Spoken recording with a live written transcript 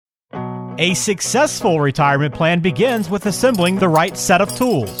A successful retirement plan begins with assembling the right set of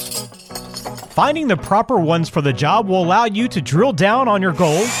tools. Finding the proper ones for the job will allow you to drill down on your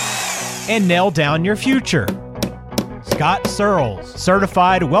goals and nail down your future. Scott Searles,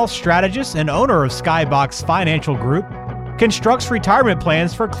 certified wealth strategist and owner of Skybox Financial Group, constructs retirement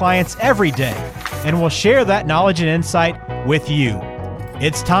plans for clients every day and will share that knowledge and insight with you.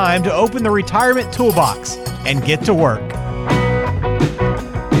 It's time to open the retirement toolbox and get to work.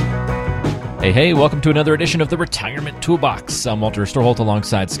 Hey, welcome to another edition of the Retirement Toolbox. I'm Walter Storholt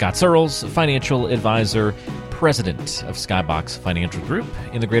alongside Scott Searles, financial advisor, president of Skybox Financial Group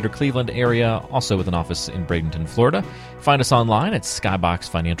in the greater Cleveland area, also with an office in Bradenton, Florida. Find us online at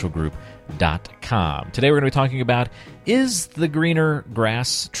skyboxfinancialgroup.com. Today we're going to be talking about, is the greener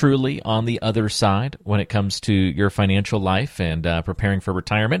grass truly on the other side when it comes to your financial life and preparing for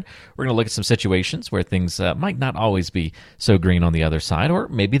retirement? We're going to look at some situations where things might not always be so green on the other side, or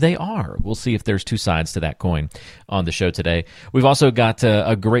maybe they are. We'll see if there's two sides to that coin on the show today. We've also got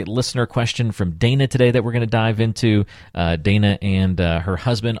a great listener question from Dana today that we're going to dive into. Dana and her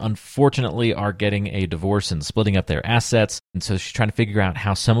husband, unfortunately, are getting a divorce and splitting up their assets, and so she's trying to figure out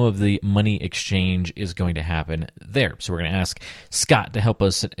how some of the money exchange is going to happen there. So we're going to ask Scott to help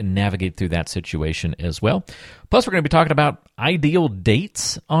us navigate through that situation as well. Plus, we're going to be talking about ideal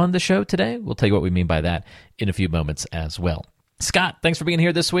dates on the show today. We'll tell you what we mean by that in a few moments as well. Scott, thanks for being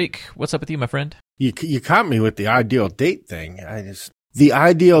here this week. What's up with you, my friend? You caught me with the ideal date thing. The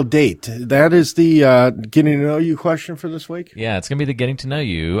ideal date. That is the getting to know you question for this week? Yeah, it's going to be the getting to know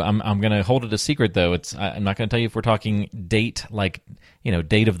you. I'm going to hold it a secret, though. I'm not going to tell you if we're talking date, like,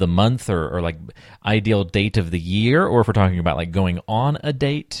 date of the month or like ideal date of the year, or if we're talking about like going on a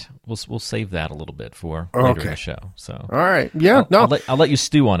date. We'll save that a little bit for later in the show. So, all right. Yeah, I'll let you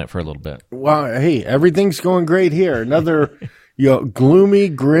stew on it for a little bit. Well, hey, everything's going great here. Another gloomy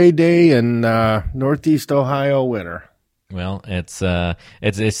gray day in Northeast Ohio winter. Well, it's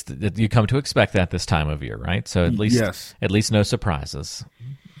you come to expect that this time of year, right? So at least no surprises.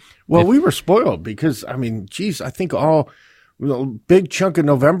 Well, we were spoiled because I think a big chunk of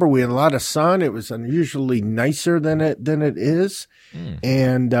November we had a lot of sun. It was unusually nicer than it is,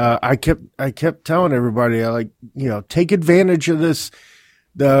 and I kept telling everybody, take advantage of this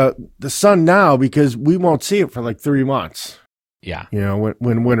the sun now because we won't see it for like 3 months. Yeah,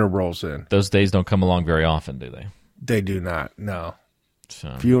 when winter rolls in, those days don't come along very often, do they? They do not, no.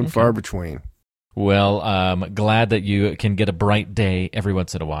 So, few and far between. Well, glad that you can get a bright day every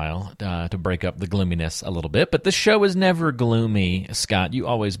once in a while to break up the gloominess a little bit. But the show is never gloomy, Scott. You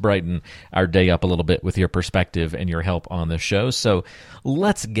always brighten our day up a little bit with your perspective and your help on the show. So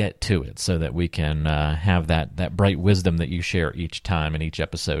let's get to it so that we can have that bright wisdom that you share each time in each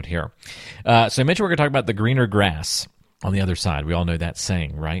episode here. So I mentioned we're going to talk about the greener grass on the other side. We all know that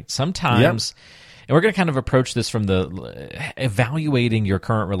saying, right? Sometimes... Yep. And we're going to kind of approach this from the evaluating your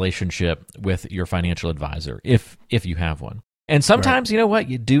current relationship with your financial advisor, if you have one. And sometimes, right,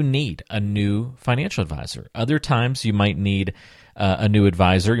 you do need a new financial advisor. Other times you might need a new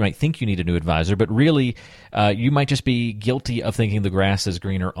advisor. You might think you need a new advisor, but really you might just be guilty of thinking the grass is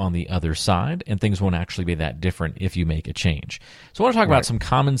greener on the other side, and things won't actually be that different if you make a change. So I want to talk about some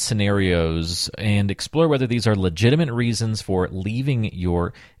common scenarios and explore whether these are legitimate reasons for leaving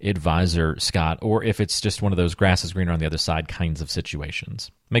your advisor, Scott, or if it's just one of those grass is greener on the other side kinds of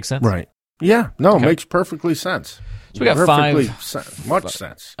situations. Make sense? Right. Yeah. No, it makes perfectly sense. So we got much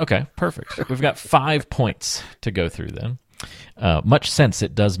sense. Okay, perfect. We've got 5 points to go through then. Much sense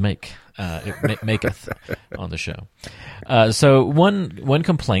it does make. It maketh on the show. So one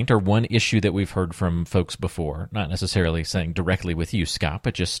complaint or one issue that we've heard from folks before, not necessarily saying directly with you, Scott,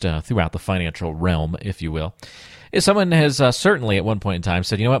 but just throughout the financial realm, if you will, is someone has certainly at one point in time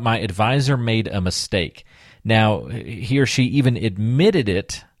said, you know what, my advisor made a mistake. Now, he or she even admitted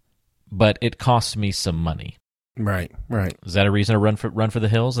it, but it cost me some money. Right. Is that a reason to run for the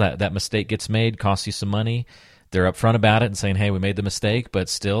hills? That mistake gets made, costs you some money. They're upfront about it and saying, hey, we made the mistake, but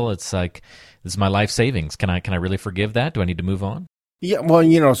still it's like, this is my life savings. Can I really forgive that? Do I need to move on? Yeah,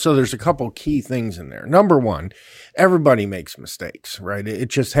 well, so there's a couple key things in there. Number one, everybody makes mistakes, right? It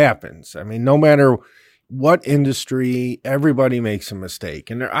just happens. I mean, no matter what industry, everybody makes a mistake.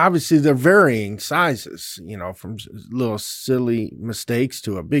 And they're varying sizes, from little silly mistakes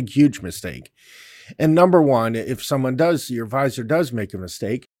to a big, huge mistake. And number one, if your advisor does make a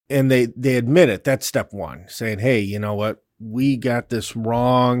mistake, and they admit it, that's step one, saying, hey, you know what, we got this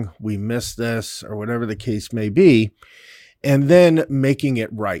wrong, we missed this, or whatever the case may be. And then making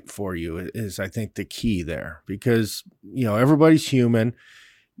it right for you is, I think, the key there, because, everybody's human.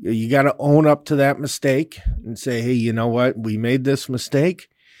 You got to own up to that mistake and say, hey, you know what, we made this mistake.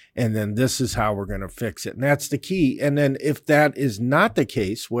 and then this is how we're going to fix it. And that's the key. And then if that is not the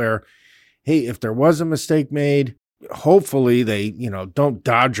case, where, hey, if there was a mistake made, hopefully they, don't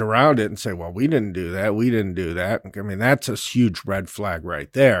dodge around it and say, well, we didn't do that. We didn't do that. I mean, that's a huge red flag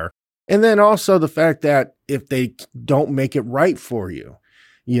right there. And then also the fact that if they don't make it right for you,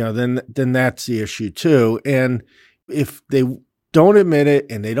 then that's the issue too. And if they don't admit it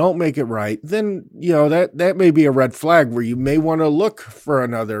and they don't make it right, then, that may be a red flag where you may want to look for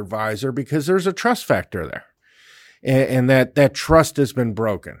another advisor because there's a trust factor there. And that trust has been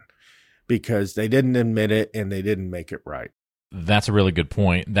broken because they didn't admit it and they didn't make it right. That's a really good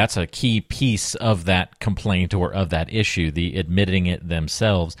point. That's a key piece of that complaint or of that issue, the admitting it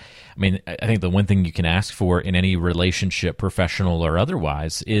themselves. I mean, I think the one thing you can ask for in any relationship, professional or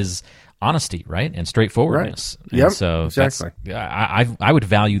otherwise, is honesty, right? And straightforwardness. Right. Yep, and so exactly. I would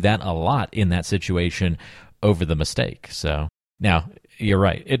value that a lot in that situation over the mistake. So now, you're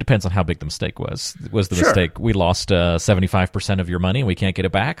right. It depends on how big the mistake was. Was the mistake, we lost 75% of your money and we can't get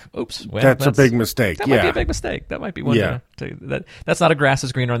it back? Oops. Well, that's a big mistake. That might be a big mistake. That might be one. Yeah. That's not a grass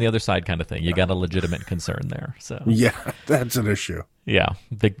is greener on the other side kind of thing. You got a legitimate concern there. So yeah, that's an issue. Yeah,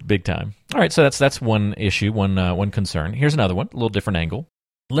 big time. All right, so that's one issue, one concern. Here's another one, a little different angle.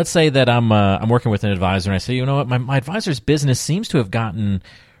 Let's say that I'm working with an advisor and I say, you know what, my advisor's business seems to have gotten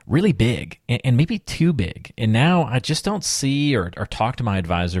really big and maybe too big. And now I just don't see or talk to my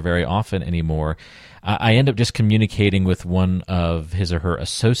advisor very often anymore. I end up just communicating with one of his or her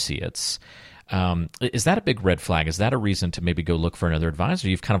associates. Is that a big red flag? Is that a reason to maybe go look for another advisor?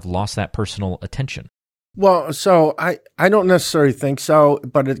 You've kind of lost that personal attention. Well, so I don't necessarily think so.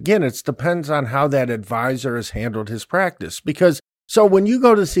 But again, it depends on how that advisor has handled his practice. Because so when you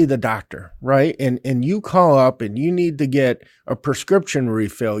go to see the doctor, right, and you call up and you need to get a prescription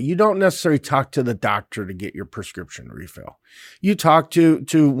refill, you don't necessarily talk to the doctor to get your prescription refill. You talk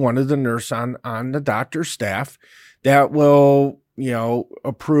to one of the nurse on the doctor's staff that will,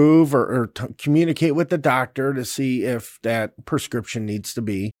 approve or communicate with the doctor to see if that prescription needs to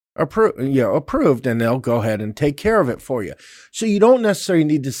be approved, and they'll go ahead and take care of it for you. So you don't necessarily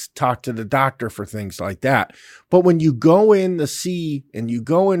need to talk to the doctor for things like that. But when you go in to see and you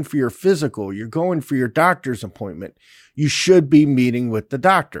go in for your physical, you're going for your doctor's appointment, you should be meeting with the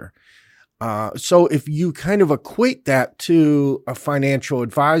doctor. So if you kind of equate that to a financial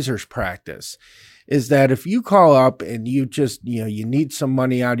advisor's practice, is that if you call up and you just, you need some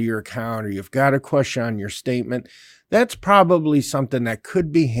money out of your account or you've got a question on your statement, that's probably something that could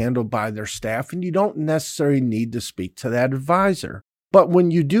be handled by their staff, and you don't necessarily need to speak to that advisor. But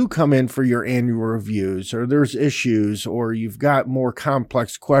when you do come in for your annual reviews or there's issues or you've got more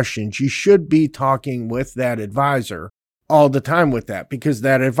complex questions, you should be talking with that advisor all the time with that, because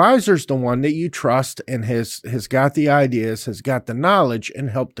that advisor is the one that you trust and has got the ideas, has got the knowledge, and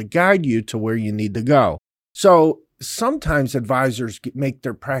help to guide you to where you need to go. So sometimes advisors make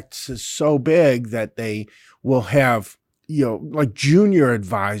their practices so big that they will have, like junior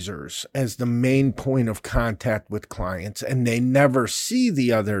advisors as the main point of contact with clients, and they never see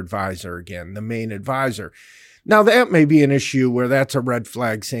the other advisor again, the main advisor. Now, that may be an issue where that's a red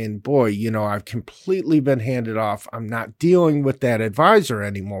flag saying, boy, I've completely been handed off. I'm not dealing with that advisor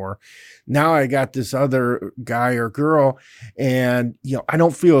anymore. Now I got this other guy or girl, and, I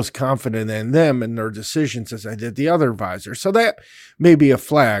don't feel as confident in them and their decisions as I did the other advisor. So that may be a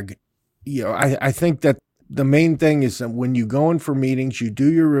flag. I think that the main thing is that when you go in for meetings, you do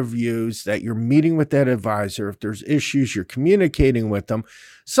your reviews, that you're meeting with that advisor. If there's issues, you're communicating with them.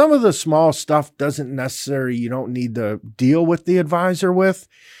 Some of the small stuff doesn't necessarily, you don't need to deal with the advisor with,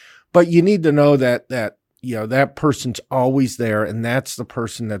 but you need to know that that person's always there, and that's the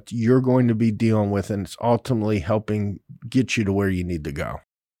person that you're going to be dealing with, and it's ultimately helping get you to where you need to go.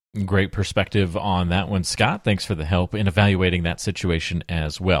 Great perspective on that one, Scott. Thanks for the help in evaluating that situation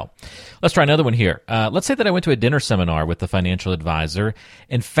as well. Let's try another one here. Let's say that I went to a dinner seminar with the financial advisor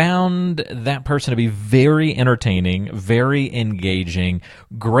and found that person to be very entertaining, very engaging,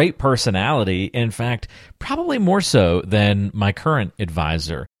 great personality. In fact, probably more so than my current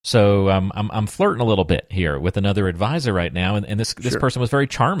advisor. So I'm flirting a little bit here with another advisor right now, and this person was very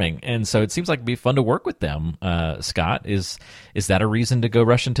charming, and so it seems like it'd be fun to work with them. Scott, is that a reason to go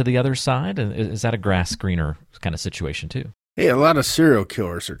rush into the other side? And is that a grass greener kind of situation too? Hey, a lot of serial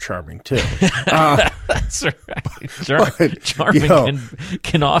killers are charming too. That's right. Charming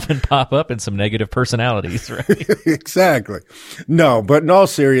can often pop up in some negative personalities, right? Exactly. No, but in all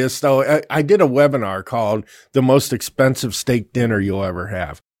seriousness, though, I did a webinar called "The Most Expensive Steak Dinner You'll Ever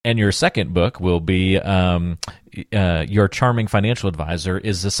Have." And your second book will be Your Charming Financial Advisor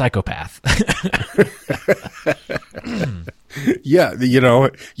is a Psychopath. Yeah,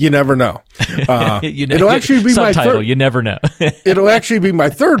 you never know. It'll actually be my subtitle. You never know. It'll actually be my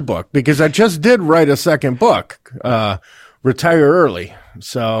third book because I just did write a second book, Retire Early.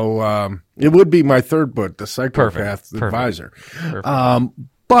 So it would be my third book, The Psychopath Advisor.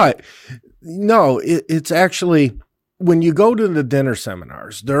 But no, it's actually when you go to the dinner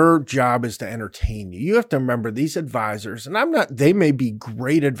seminars, their job is to entertain you. You have to remember these advisors, and they may be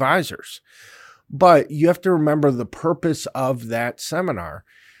great advisors, but you have to remember the purpose of that seminar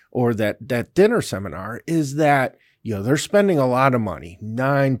or that dinner seminar is that, they're spending a lot of money,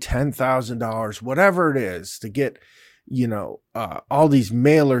 $9,000, $10,000, whatever it is to get, all these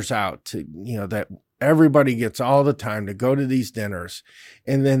mailers out to, that everybody gets all the time to go to these dinners.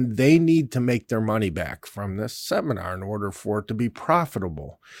 And then they need to make their money back from this seminar in order for it to be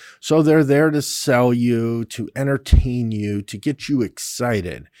profitable. So they're there to sell you, to entertain you, to get you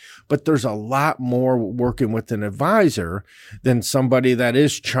excited. But there's a lot more working with an advisor than somebody that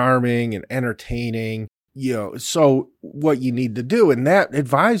is charming and entertaining. So what you need to do, and that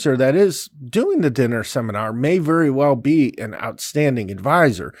advisor that is doing the dinner seminar may very well be an outstanding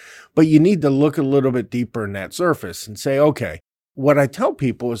advisor, but you need to look a little bit deeper in that surface and say, okay, what I tell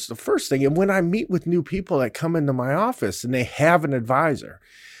people is the first thing, and when I meet with new people that come into my office and they have an advisor,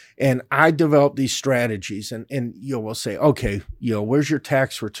 and I develop these strategies and we'll say, okay, where's your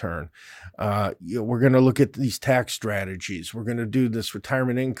tax return? We're going to look at these tax strategies. We're going to do this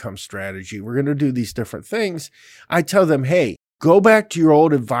retirement income strategy. We're going to do these different things. I tell them, hey, go back to your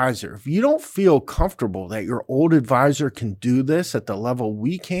old advisor. If you don't feel comfortable that your old advisor can do this at the level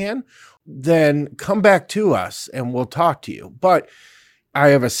we can, then come back to us and we'll talk to you. But I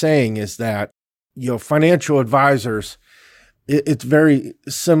have a saying is that, financial advisors, it's very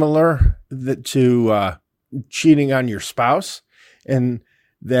similar to cheating on your spouse, and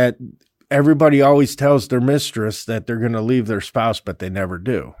that everybody always tells their mistress that they're going to leave their spouse, but they never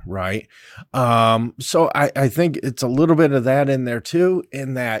do, right? So I think it's a little bit of that in there too,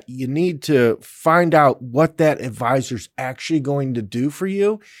 in that you need to find out what that advisor's actually going to do for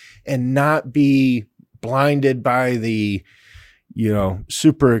you and not be blinded by the,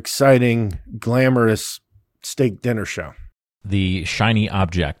 super exciting, glamorous steak dinner show. The shiny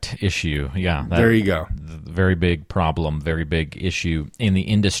object issue. Yeah. There you go. Very big problem, very big issue in the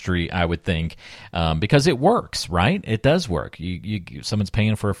industry, I would think, because it works, right? It does work. Someone's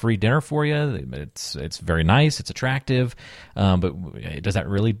paying for a free dinner for you. It's very nice. It's attractive. But does that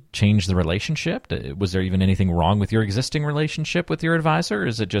really change the relationship? Was there even anything wrong with your existing relationship with your advisor? Or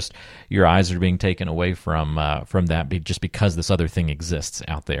is it just your eyes are being taken away from that just because this other thing exists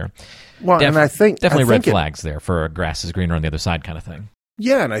out there? Well, and I think definitely red flags there for grass is greener on the other side kind of thing.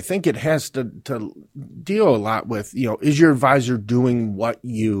 Yeah, and I think it has to deal a lot with, is your advisor doing what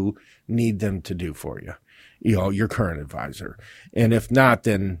you need them to do for you? Your current advisor. And if not,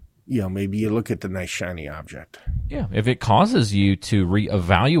 then, maybe you look at the nice shiny object. Yeah, if it causes you to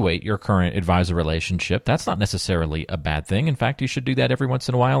reevaluate your current advisor relationship, that's not necessarily a bad thing. In fact, you should do that every once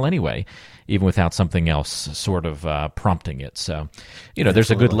in a while anyway, even without something else sort of prompting it. So,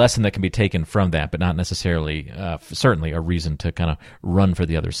 there's a good lesson that can be taken from that, but not necessarily, certainly a reason to kind of run for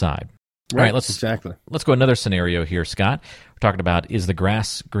the other side. Right, all right, let's go another scenario here, Scott. We're talking about, is the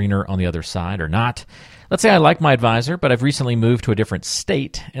grass greener on the other side or not? Let's say I like my advisor, but I've recently moved to a different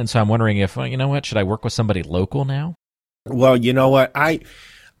state, and so I'm wondering if, should I work with somebody local now? Well, you know what? I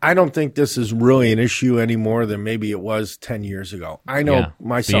don't think this is really an issue any more than maybe it was 10 years ago. I know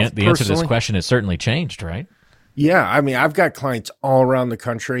myself the answer to this question has certainly changed, right? Yeah, I mean, I've got clients all around the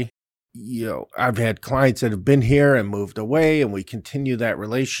country. I've had clients that have been here and moved away, and we continue that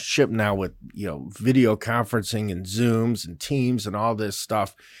relationship now with, video conferencing and Zooms and Teams and all this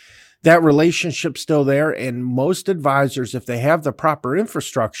stuff. That relationship's still there, and most advisors, if they have the proper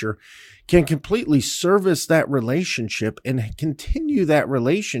infrastructure, can completely service that relationship and continue that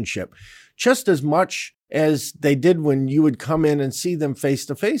relationship just as much as they did when you would come in and see them face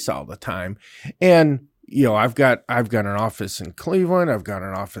to face all the time. And I've got an office in Cleveland. I've got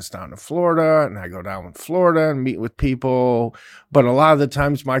an office down in Florida, and I go down in Florida and meet with people. But a lot of the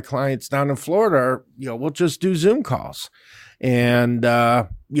times my clients down in Florida, we'll just do Zoom calls. And,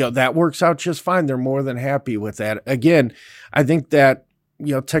 that works out just fine. They're more than happy with that. Again, I think that,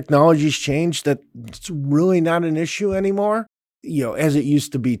 technology's changed, that it's really not an issue anymore, as it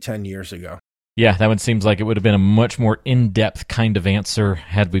used to be 10 years ago. Yeah, that one seems like it would have been a much more in-depth kind of answer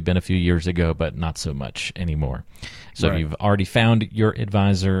had we been a few years ago, but not so much anymore. So If you've already found your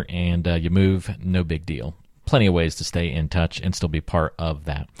advisor and you move, no big deal. Plenty of ways to stay in touch and still be part of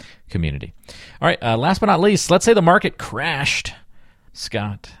that community. All right, last but not least, let's say the market crashed.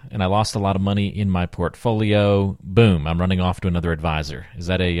 Scott, and I lost a lot of money in my portfolio. Boom, I'm running off to another advisor. Is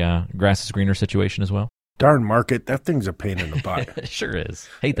that a grass is greener situation as well? Darn market, that thing's a pain in the butt. It sure is.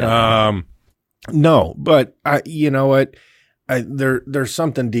 Hate that. No, but you know what? There's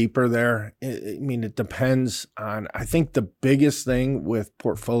something deeper there. I mean, it depends on, I think the biggest thing with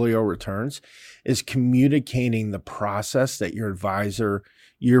portfolio returns is communicating the process that your advisor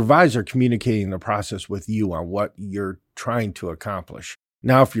communicating the process with you on what you're trying to accomplish.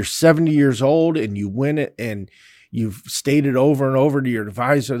 Now, if you're 70 years old and you win it and you've stated over and over to your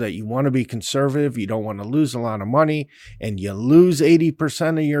advisor that you want to be conservative, you don't want to lose a lot of money, and you lose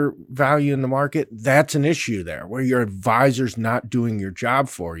 80% of your value in the market, that's an issue there where your advisor's not doing your job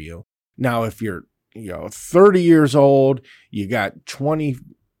for you. Now, if you're 30 years old, you got 30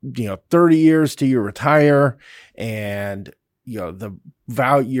 years till you retire, and the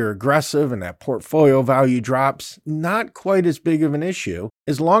value, you're aggressive and that portfolio value drops, not quite as big of an issue.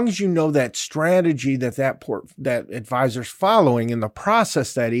 As long as you know that strategy that advisor's following and the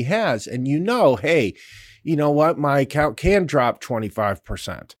process that he has, and hey, you know what, my account can drop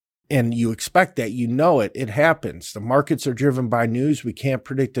 25%. And you expect that, it happens. The markets are driven by news. We can't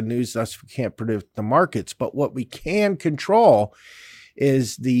predict the news, thus we can't predict the markets. But what we can control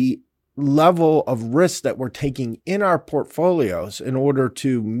is the level of risk that we're taking in our portfolios in order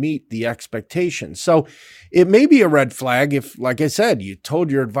to meet the expectations. So it may be a red flag if, like I said, you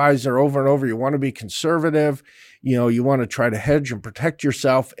told your advisor over and over, you want to be conservative, you want to try to hedge and protect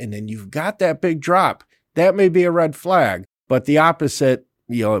yourself, and then you've got that big drop. That may be a red flag, but the opposite,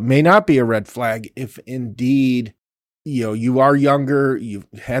 it may not be a red flag if indeed, you are younger, you've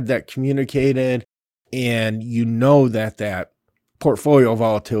had that communicated, and that portfolio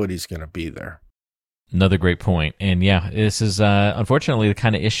volatility is going to be there. Another great point. And yeah, this is unfortunately the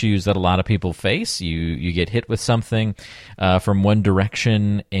kind of issues that a lot of people face. You get hit with something from one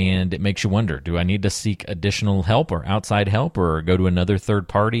direction, and it makes you wonder, do I need to seek additional help or outside help or go to another third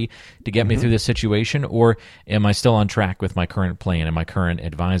party to get me through this situation? Or am I still on track with my current plan and my current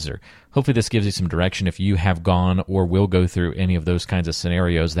advisor? Hopefully this gives you some direction if you have gone or will go through any of those kinds of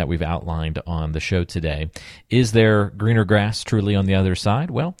scenarios that we've outlined on the show today. Is there greener grass truly on the other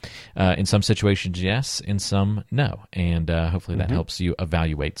side? Well, in some situations, yes. In some, no. And hopefully that helps you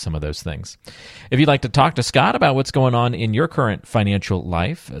evaluate some of those things. If you'd like to talk to Scott about what's going on in your current financial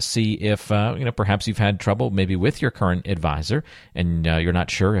life, see if perhaps you've had trouble maybe with your current advisor and you're not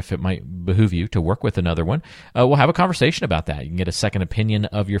sure if it might behoove you to work with another one, we'll have a conversation about that. You can get a second opinion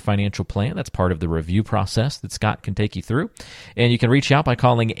of your financial plan. That's part of the review process that Scott can take you through. And you can reach out by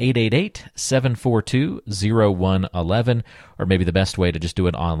calling 888-742-0111, or maybe the best way to just do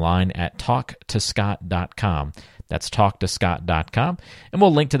it online at talktoscott.com. That's talktoscott.com. And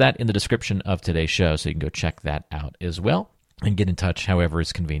we'll link to that in the description of today's show, so you can go check that out as well and get in touch however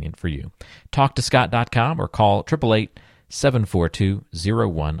is convenient for you. Talktoscott.com or call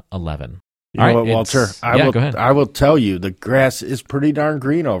 888-742-0111. You know what, Walter? Go ahead. I will tell you, the grass is pretty darn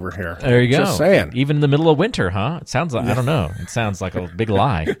green over here. There you go. Just saying. Even in the middle of winter, huh? It sounds like, I don't know. It sounds like a big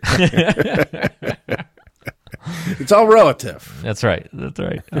lie. It's all relative. That's right.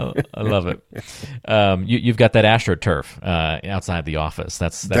 Oh, I love it. You've got that AstroTurf outside the office.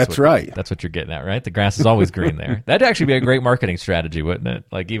 That's right. That's what you're getting at, right? The grass is always green there. That'd actually be a great marketing strategy, wouldn't it?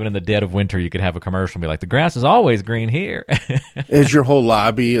 Like even in the dead of winter, you could have a commercial and be like, the grass is always green here. Is your whole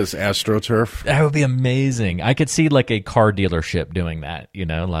lobby is AstroTurf? That would be amazing. I could see like a car dealership doing that,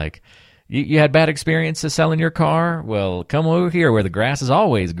 like... You had bad experiences selling your car? Well, come over here where the grass is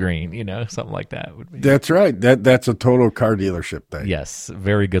always green, something like that would be. That's right. That's a total car dealership thing. Yes,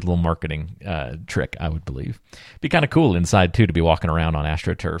 very good little marketing trick, I would believe. Be kind of cool inside, too, to be walking around on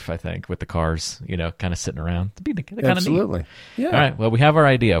AstroTurf, I think, with the cars, kind of sitting around. It'd be kind of Absolutely. Neat. Yeah. All right, well, we have our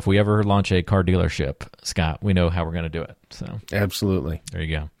idea. If we ever launch a car dealership, Scott, we know how we're going to do it. So Absolutely. There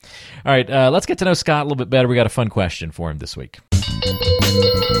you go. All right, let's get to know Scott a little bit better. We got a fun question for him this week.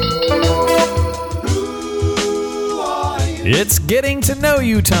 It's getting to know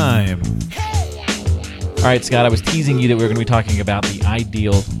you time. All right, Scott, I was teasing you that we were going to be talking about the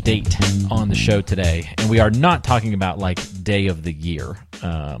ideal date on the show today, and we are not talking about like day of the year.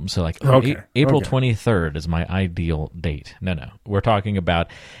 April 23rd is my ideal date. No, we're talking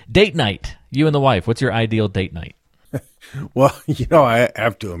about date night. You and the wife. What's your ideal date night? Well, I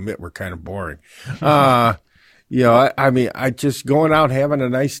have to admit we're kind of boring. I just going out, having a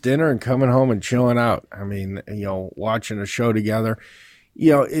nice dinner and coming home and chilling out. I mean, watching a show together,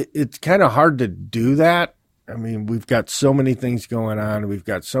 it's kind of hard to do that. I mean, we've got so many things going on. We've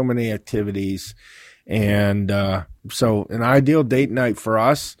got so many activities. And so an ideal date night for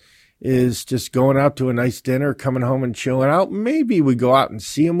us is just going out to a nice dinner, coming home and chilling out. Maybe we go out and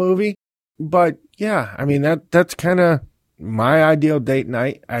see a movie. But yeah, I mean, that's kind of my ideal date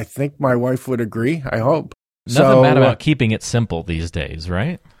night. I think my wife would agree. I hope. Nothing bad about keeping it simple these days,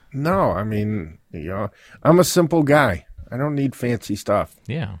 right? No, I mean, I'm a simple guy. I don't need fancy stuff.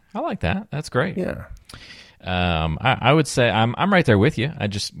 Yeah, I like that. That's great. Yeah. I would say I'm right there with you. I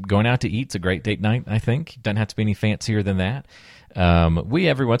just going out to eat's a great date night. I think doesn't have to be any fancier than that. We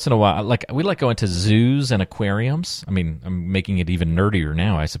every once in a while we like going to zoos and aquariums. I mean, I'm making it even nerdier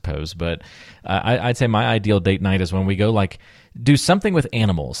now, I suppose. But I'd say my ideal date night is when we go do something with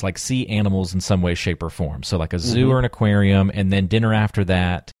animals, like see animals in some way, shape, or form. So like a zoo or an aquarium, and then dinner after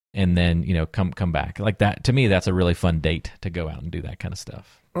that, and then come back like that. To me, that's a really fun date to go out and do that kind of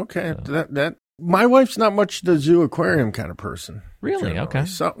stuff. Okay, so. That my wife's not much the zoo aquarium kind of person. Really? Generally. Okay.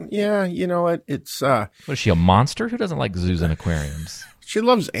 So yeah, you know what? It's what is she, a monster? Who doesn't like zoos and aquariums? She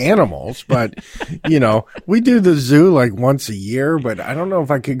loves animals, but we do the zoo like once a year. But I don't know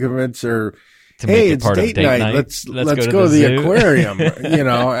if I could convince her. Hey, it's date night. Let's go to the aquarium.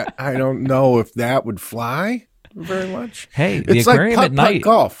 I don't know if that would fly very much. Hey, the aquarium at night.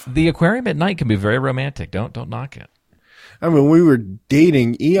 Golf. The aquarium at night can be very romantic. Don't knock it. I mean, we were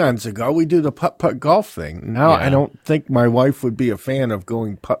dating eons ago. We do the putt-putt golf thing. Now, I don't think my wife would be a fan of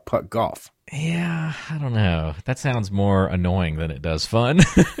going putt-putt golf. Yeah, I don't know. That sounds more annoying than it does fun.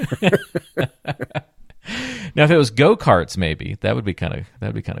 Now, if it was go-karts, maybe that would be kind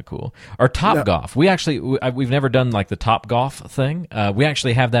of cool. Or Top Golf. We've never done like the Top Golf thing. We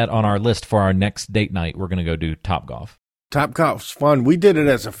actually have that on our list for our next date night. We're going to go do Top Golf. Top Golf's fun. We did it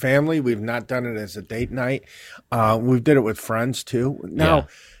as a family. We've not done it as a date night. We did it with friends too. Now,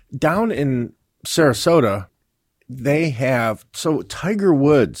 down in Sarasota, Tiger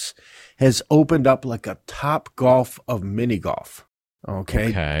Woods has opened up like a Top Golf of mini golf.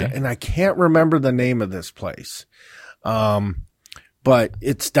 Okay. And I can't remember the name of this place. But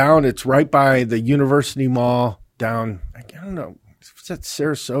it's right by the University Mall down, I don't know. Is that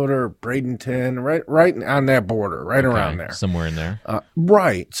Sarasota or Bradenton? Right on that border, around there, somewhere in there.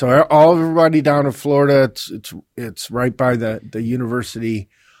 Right. So everybody down in Florida, it's right by the University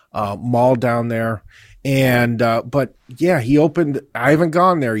Mall down there, and but yeah, he opened. I haven't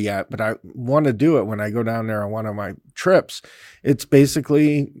gone there yet, but I want to do it when I go down there on one of my trips. It's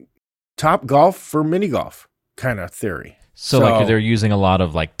basically Top Golf for mini golf kind of theory. So like they're using a lot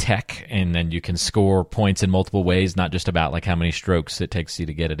of like tech, and then you can score points in multiple ways, not just about like how many strokes it takes you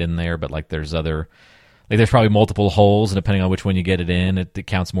to get it in there, but like there's probably multiple holes, and depending on which one you get it in, it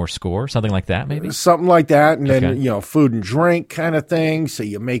counts more score, something like that maybe? Something like that, and then, food and drink kind of thing, so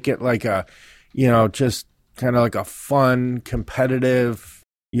you make it like a, just kind of like a fun, competitive,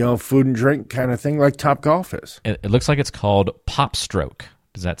 food and drink kind of thing like Top Golf is. It looks like it's called Pop Stroke.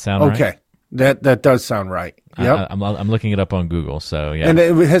 Does that sound right? Okay. That does sound right. Yep. I'm looking it up on Google. So yeah, and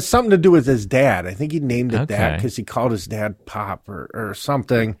it has something to do with his dad. I think he named it that because he called his dad Pop or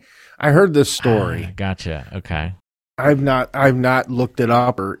something. I heard this story. Gotcha. Okay. I've not looked it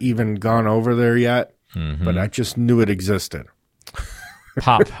up or even gone over there yet, but I just knew it existed.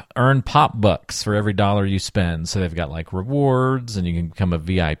 Earn Pop bucks for every $1 you spend. So they've got like rewards, and you can become a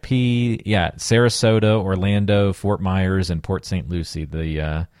VIP. Yeah, Sarasota, Orlando, Fort Myers, and Port St. Lucie.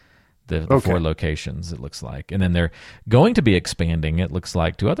 The 4 locations, it looks like. And then they're going to be expanding, it looks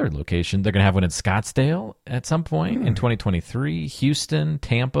like, to other locations. They're going to have one in Scottsdale at some point in 2023, Houston,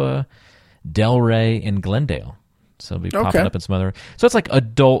 Tampa, Delray, and Glendale. So it'll be popping up in some other... So it's like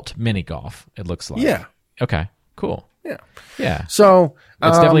adult mini golf, it looks like. Yeah. Okay, cool. Yeah. So...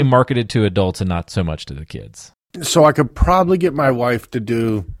 it's definitely marketed to adults and not so much to the kids. So I could probably get my wife to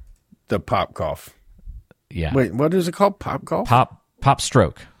do the Pop Golf. Yeah. Wait, what is it called? Pop Golf? Pop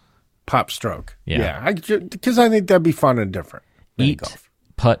Stroke. Pop Stroke. Yeah. Because I think that'd be fun and different. Eat, golf.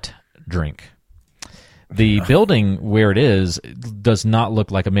 Putt, drink. The building where it is does not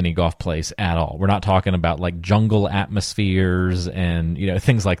look like a mini golf place at all. We're not talking about like jungle atmospheres and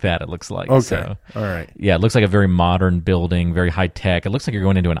things like that. It looks like. Okay. So, all right. Yeah, it looks like a very modern building, very high tech. It looks like you're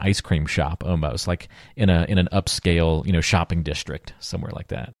going into an ice cream shop almost, like in an upscale shopping district somewhere like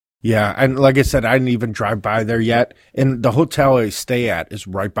that. Yeah, and like I said, I didn't even drive by there yet. And the hotel I stay at is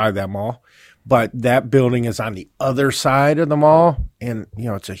right by that mall. But that building is on the other side of the mall. And,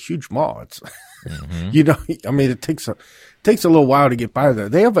 it's a huge mall. It's, it takes a little while to get by there.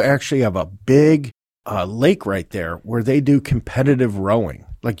 They actually have a big lake right there where they do competitive rowing.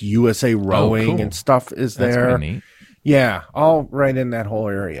 Like USA Rowing and stuff is there. That's pretty neat. Yeah, all right in that whole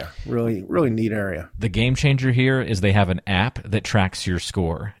area. Really, really neat area. The game changer here is they have an app that tracks your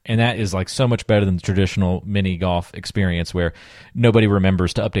score. And that is like so much better than the traditional mini golf experience where nobody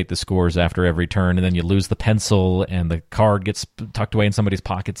remembers to update the scores after every turn. And then you lose the pencil and the card gets tucked away in somebody's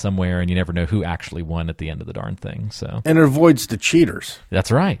pocket somewhere and you never know who actually won at the end of the darn thing. So And it avoids the cheaters. That's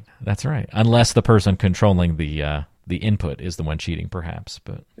right. That's right. Unless the person controlling the input is the one cheating, perhaps.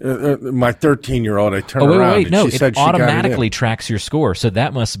 But My 13-year-old, I turned around and no, she said it she got it automatically in. tracks your score. So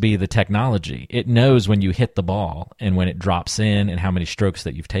that must be the technology. It knows when you hit the ball and when it drops in and how many strokes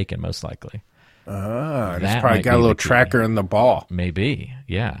that you've taken, most likely. It's That probably might got a be little the key. tracker in the ball. Maybe,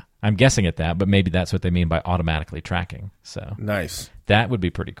 yeah. I'm guessing at that, but maybe that's what they mean by automatically tracking. So Nice. that would be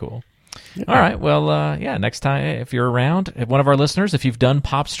pretty cool. All right. Well, next time, if you're around, if one of our listeners, if you've done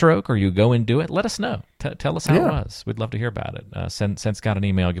Pop Stroke or you go and do it, let us know. Tell us how it was. We'd love to hear about it. Send Scott an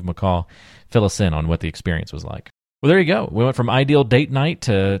email, give him a call, fill us in on what the experience was like. Well, there you go. We went from ideal date night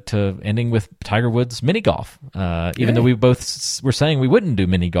to ending with Tiger Woods mini golf. Even though we both were saying we wouldn't do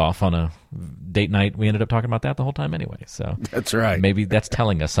mini golf on a date night, we ended up talking about that the whole time anyway. So That's right. maybe that's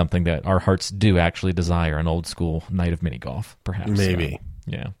telling us something that our hearts do actually desire, an old school night of mini golf, perhaps. Maybe.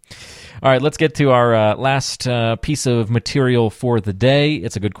 Yeah. All right, let's get to our last piece of material for the day.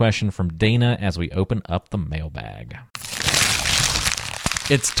 It's a good question from Dana as we open up the mailbag.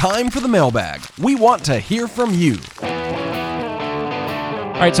 It's time for the mailbag. We want to hear from you. All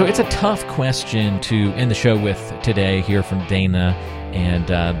right, so it's a tough question to end the show with today here from Dana.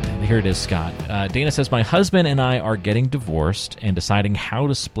 And here it is, Scott. Dana says, my husband and I are getting divorced and deciding how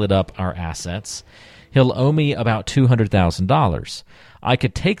to split up our assets. He'll owe me about $200,000. I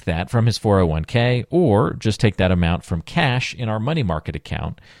could take that from his 401k or just take that amount from cash in our money market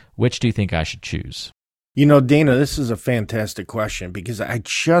account. Which do you think I should choose? You know, Dana, this is a fantastic question because I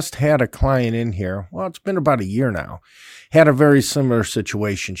just had a client in here. Well, it's been about a year now. Had a very similar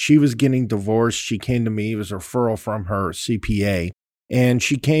situation. She was getting divorced. She came to me. It was a referral from her CPA. And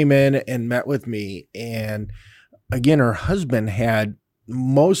she came in and met with me. And again, her husband had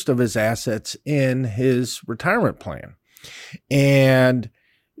most of his assets in his retirement plan. And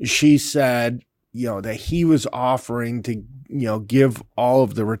she said, that he was offering to, give all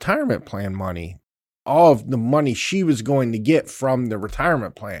of the retirement plan money, all of the money she was going to get from the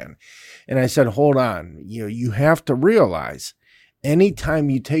retirement plan. And I said, hold on, you have to realize anytime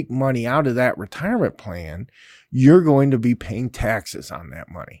you take money out of that retirement plan, you're going to be paying taxes on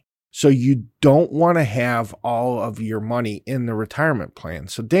that money. So you don't want to have all of your money in the retirement plan.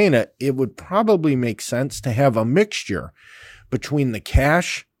 So Dana, it would probably make sense to have a mixture between the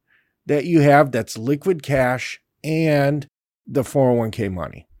cash that you have, that's liquid cash, and the 401k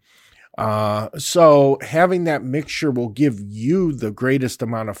money. So having that mixture will give you the greatest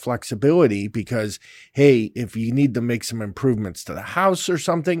amount of flexibility because, hey, if you need to make some improvements to the house or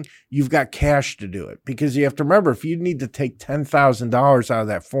something, you've got cash to do it. Because you have to remember, if you need to take $10,000 out of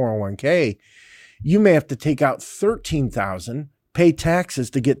that 401k, you may have to take out $13,000, pay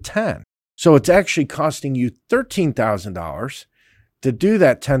taxes to get $10,000. So it's actually costing you $13,000 to do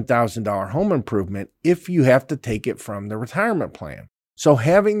that $10,000 home improvement if you have to take it from the retirement plan. So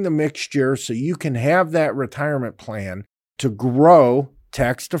having the mixture so you can have that retirement plan to grow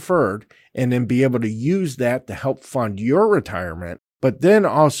tax deferred and then be able to use that to help fund your retirement, but then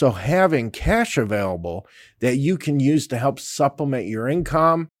also having cash available that you can use to help supplement your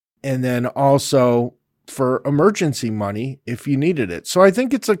income and then also for emergency money if you needed it. So I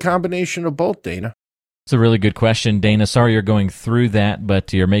think it's a combination of both, Dana. It's a really good question, Dana. Sorry you're going through that,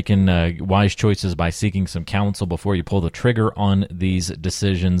 but you're making wise choices by seeking some counsel before you pull the trigger on these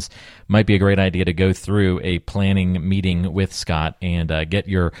decisions. Might be a great idea to go through a planning meeting with Scott and get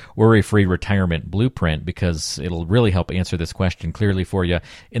your worry-free retirement blueprint because it'll really help answer this question clearly for you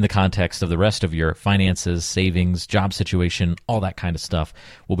in the context of the rest of your finances, savings, job situation, all that kind of stuff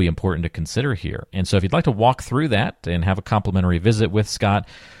will be important to consider here. And so if you'd like to walk through that and have a complimentary visit with Scott,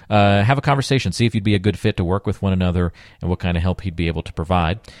 have a conversation, see if you'd be a good fit to work with one another and what kind of help he'd be able to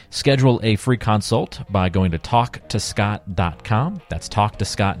provide. Schedule a free consult by going to talktoscott.com. That's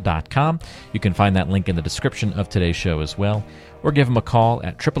talktoscott.com. You can find that link in the description of today's show as well, or give him a call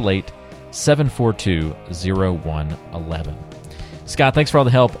at 888-742-0111. Scott, thanks for all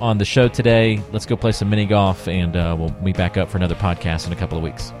the help on the show today. Let's go play some mini golf, and we'll meet back up for another podcast in a couple of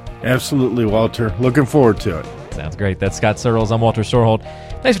weeks. Absolutely, Walter. Looking forward to it. Sounds great. That's Scott Searles. I'm Walter Storholt.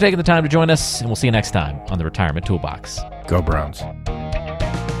 Thanks for taking the time to join us, and we'll see you next time on the Retirement Toolbox. Go Browns.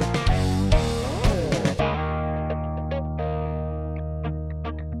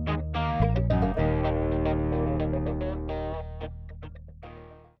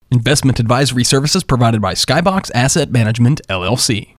 Investment advisory services provided by Skybox Asset Management, LLC.